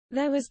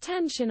There was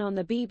tension on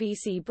the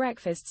BBC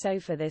breakfast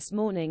sofa this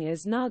morning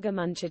as Naga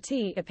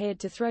Munchetty appeared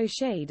to throw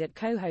shade at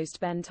co-host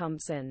Ben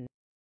Thompson.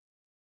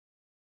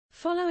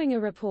 Following a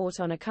report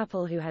on a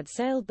couple who had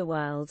sailed the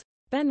world,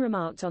 Ben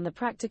remarked on the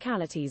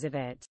practicalities of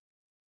it.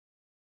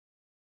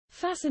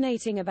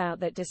 Fascinating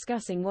about that,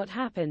 discussing what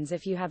happens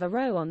if you have a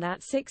row on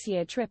that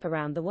 6-year trip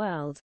around the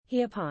world,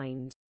 he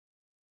opined.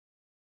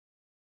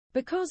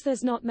 Because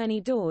there's not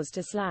many doors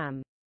to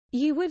slam.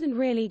 You wouldn't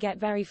really get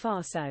very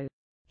far, so.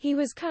 He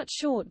was cut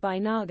short by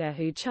Naga,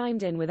 who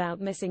chimed in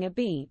without missing a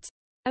beat.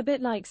 A bit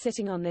like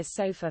sitting on this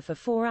sofa for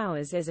 4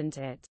 hours, isn't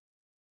it?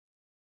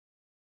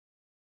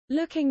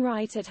 Looking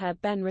right at her,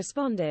 Ben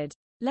responded,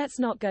 "Let's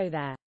not go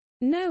there.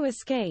 No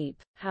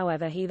escape."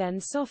 However, he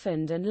then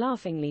softened and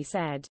laughingly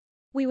said,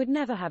 "We would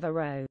never have a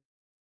row."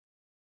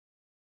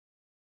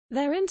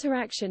 Their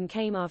interaction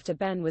came after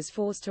Ben was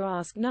forced to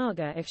ask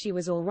Naga if she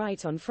was all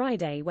right on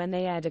Friday when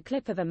they aired a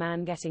clip of a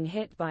man getting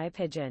hit by a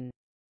pigeon.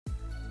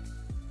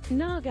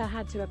 Naga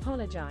had to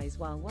apologize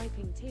while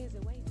wiping tears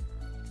away.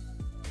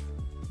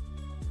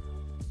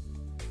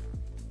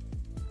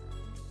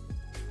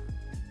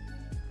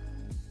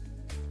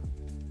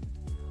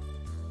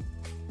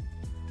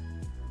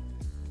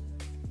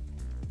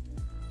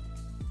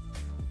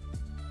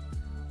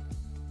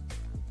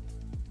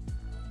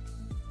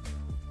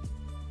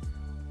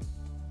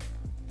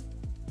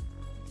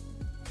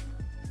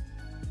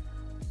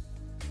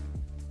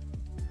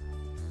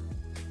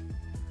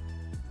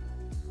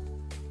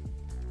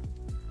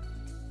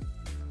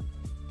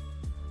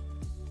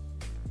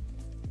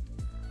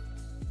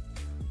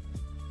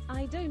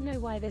 I don't know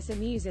why this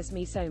amuses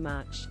me so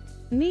much.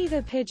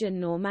 Neither pigeon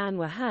nor man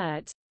were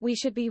hurt, we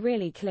should be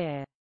really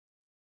clear.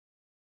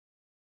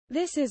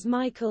 This is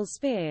Michael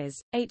Spears,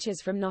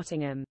 H's from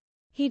Nottingham.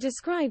 He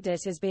described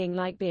it as being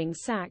like being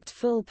sacked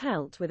full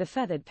pelt with a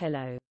feathered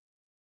pillow.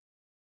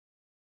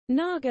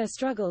 Naga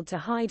struggled to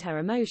hide her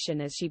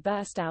emotion as she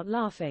burst out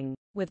laughing,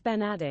 with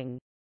Ben adding,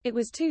 "It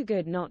was too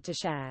good not to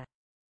share."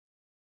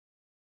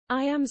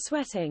 "I am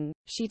sweating,"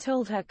 she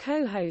told her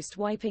co-host,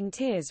 wiping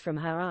tears from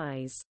her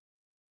eyes.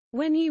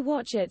 When you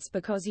watch it's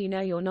because you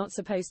know you're not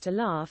supposed to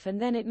laugh, and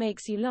then it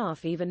makes you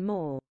laugh even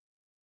more.